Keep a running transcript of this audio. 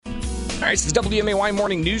All right, it's the WMAY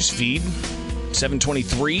Morning News Feed,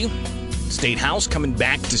 723. State House coming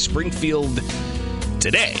back to Springfield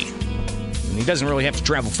today. And he doesn't really have to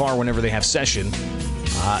travel far whenever they have session.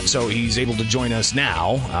 So he's able to join us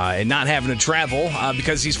now and not having to travel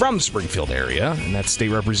because he's from the Springfield area. And that's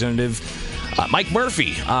State Representative Mike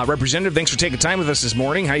Murphy. Representative, thanks for taking time with us this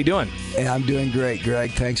morning. How you doing? Hey, I'm doing great,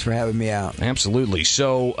 Greg. Thanks for having me out. Absolutely.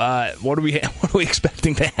 So what are we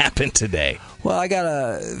expecting to happen today? Well, I got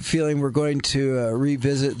a feeling we're going to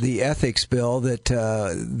revisit the ethics bill that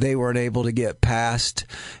they weren't able to get passed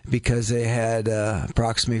because they had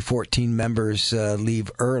approximately 14 members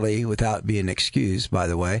leave early without being excused, by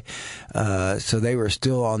the way. So they were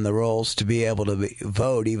still on the rolls to be able to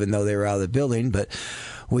vote, even though they were out of the building. But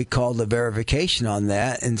we called the verification on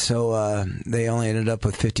that, and so they only ended up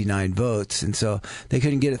with 59 votes, and so they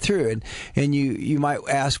couldn't get it through. And you might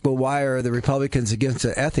ask, well, why are the Republicans against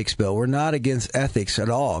the ethics bill? We're not against ethics at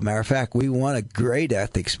all. Matter of fact, we want a great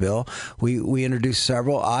ethics bill. We introduced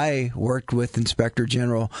several. I worked with Inspector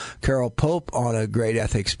General Carol Pope on a great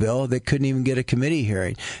ethics bill that couldn't even get a committee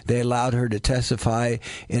hearing. They allowed her to testify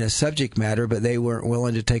in a subject matter, but they weren't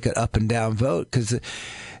willing to take an up and down vote because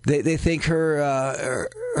they think her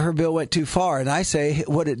bill went too far. And I say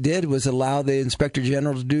what it did was allow the Inspector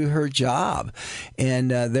General to do her job.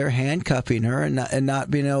 And they're handcuffing her and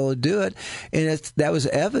not being able to do it. And that was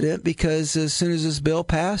evident because as soon as this bill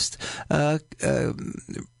passed,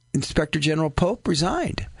 Inspector General Pope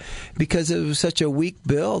resigned because it was such a weak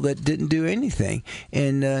bill that didn't do anything.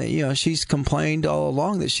 And, she's complained all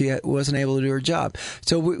along that she wasn't able to do her job.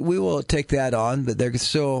 So we will take that on, but they're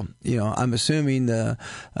still, I'm assuming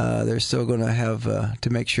they're still going to have to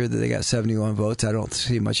make sure that they got 71 votes. I don't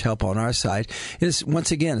see much help on our side.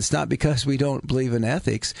 Once again, it's not because we don't believe in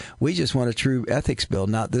ethics. We just want a true ethics bill,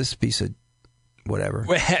 not this piece of whatever.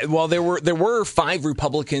 Well, there were 5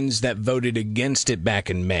 Republicans that voted against it back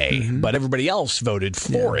in May, but everybody else voted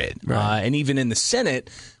for it. Right. And even in the Senate,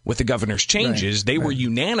 with the governor's changes, they were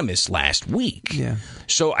unanimous last week. Yeah.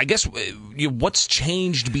 So I guess what's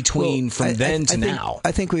changed between from then to now?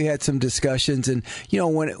 I think we had some discussions, and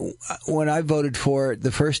when I voted for it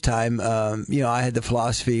the first time, I had the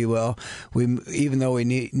philosophy, well, even though we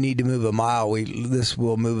need to move a mile, this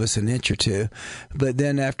will move us an inch or two. But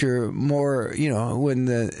then after more, when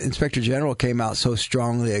the Inspector General came out so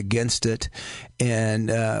strongly against it, and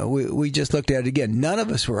we just looked at it again. None of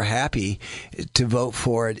us were happy to vote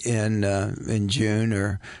for it in June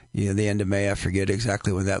or the end of May. I forget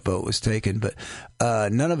exactly when that vote was taken, but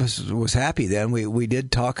none of us was happy then. We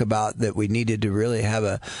did talk about that we needed to really have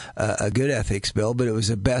a good ethics bill, but it was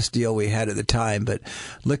the best deal we had at the time. But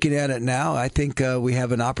looking at it now, I think we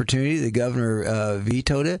have an opportunity. The governor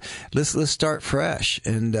vetoed it. Let's start fresh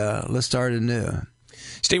and let's start anew.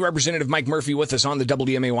 State Representative Mike Murphy with us on the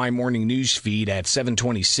WMAY Morning News Feed at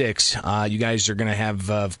 726. You guys are going to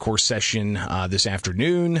have, of course, session this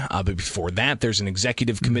afternoon. But before that, there's an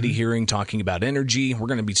executive committee hearing talking about energy. We're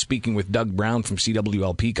going to be speaking with Doug Brown from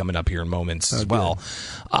CWLP coming up here in moments as well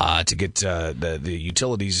to get the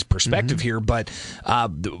utilities perspective here. But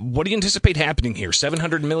what do you anticipate happening here?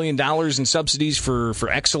 $700 million in subsidies for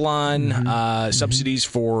Exelon, subsidies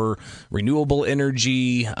for renewable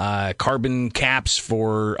energy, carbon caps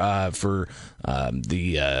for the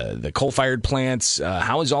coal-fired plants.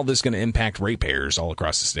 How is all this going to impact ratepayers all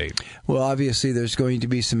across the state? Well, obviously, there's going to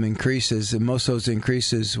be some increases, and most of those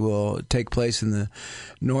increases will take place in the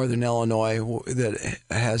northern Illinois that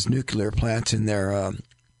has nuclear plants in their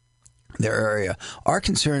area. Our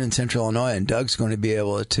concern in Central Illinois, and Doug's going to be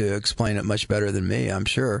able to explain it much better than me, I'm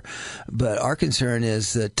sure, but our concern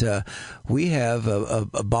is that we have a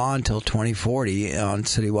bond till 2040 on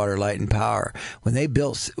City Water, Light, and Power. When they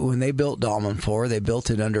built Dahlman 4, they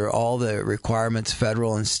built it under all the requirements,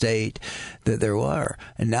 federal and state, that there were,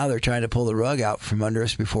 and now they're trying to pull the rug out from under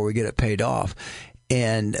us before we get it paid off.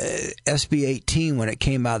 And SB 18, when it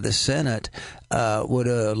came out of the Senate, would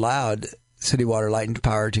have allowed City Water, Light, and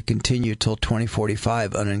Power to continue till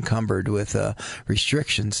 2045 unencumbered with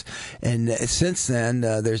restrictions. And since then,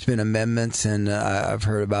 there's been amendments, and I've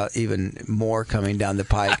heard about even more coming down the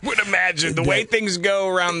pipe. I would imagine the way things go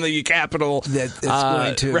around the Capitol, that it's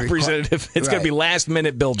going to Representative, it's going to be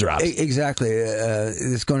last-minute bill drops. Exactly.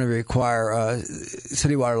 It's going to require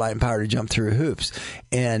City Water, Light, and Power to jump through hoops.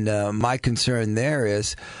 And my concern there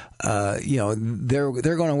is they're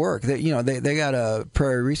going to work. They got a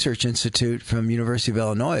Prairie Research Institute from University of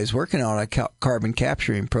Illinois is working on a carbon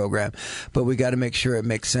capturing program, but we got to make sure it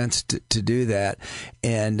makes sense to do that.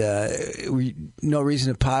 And no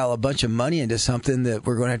reason to pile a bunch of money into something that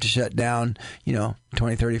we're going to have to shut down,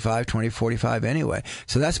 2035, 2045 anyway.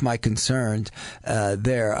 So that's my concern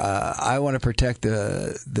there. I want to protect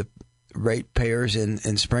the ratepayers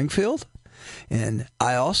in Springfield. And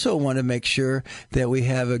I also want to make sure that we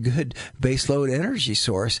have a good baseload energy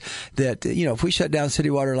source that, if we shut down City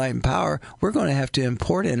Water, Light, and Power, we're going to have to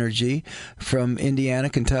import energy from Indiana,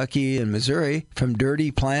 Kentucky, and Missouri from dirty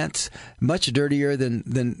plants, much dirtier than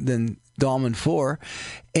Dahlman 4.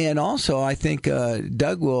 And also, I think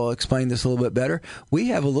Doug will explain this a little bit better. We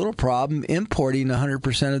have a little problem importing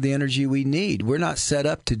 100% of the energy we need. We're not set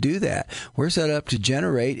up to do that. We're set up to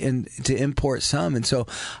generate and to import some. And so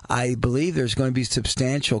I believe there's going to be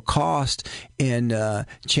substantial cost in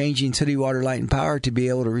changing City Water, Light, and Power to be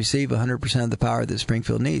able to receive 100% of the power that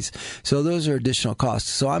Springfield needs. So those are additional costs.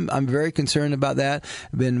 So I'm very concerned about that.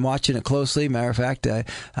 I've been watching it closely. Matter of fact,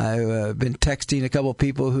 I've been texting a couple of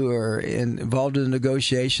people who are involved in the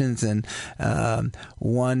negotiations, and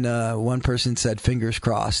one person said fingers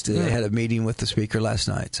crossed. They had a meeting with the speaker last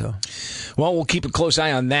night. So, well, we'll keep a close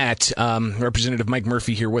eye on that. Representative Mike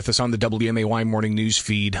Murphy here with us on the WMAY morning news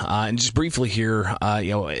feed, and just briefly here,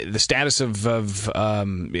 the status of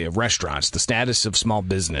restaurants, the status of small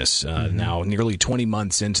business now nearly 20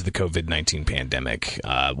 months into the COVID-19 pandemic.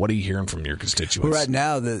 What are you hearing from your constituents? Well, right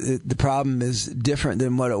now, the problem is different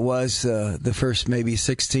than what it was the first maybe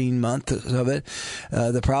 16 months of it.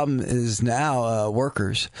 The problem is now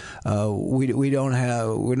workers. We don't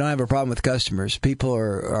have a problem with customers. People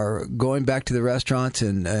are going back to the restaurants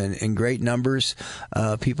in great numbers.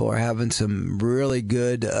 People are having some really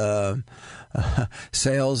good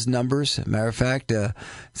sales numbers. Matter of fact,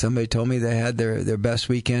 somebody told me they had their best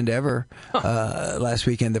weekend ever last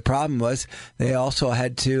weekend. The problem was they also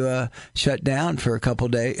had to shut down for a couple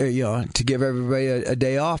days, to give everybody a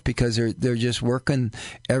day off because they're just working.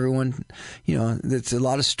 Everyone, there's a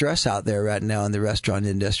lot of stress out there right now in the restaurant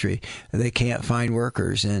industry. They can't find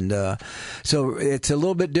workers, and so it's a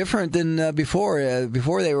little bit different than before.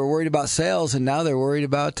 Before they were worried about sales, and now they're worried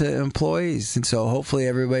about employees. And so hopefully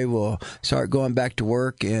everybody will start going back to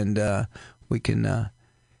work, and we can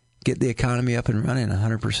get the economy up and running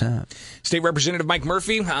 100%. State Representative Mike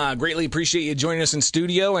Murphy, greatly appreciate you joining us in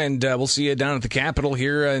studio, and we'll see you down at the Capitol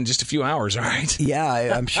here in just a few hours, all right?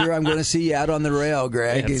 Yeah, I'm sure I'm going to see you out on the rail,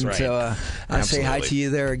 Greg. That's and right. so I'll say hi to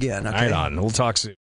you there again. Okay? Right on. We'll talk soon.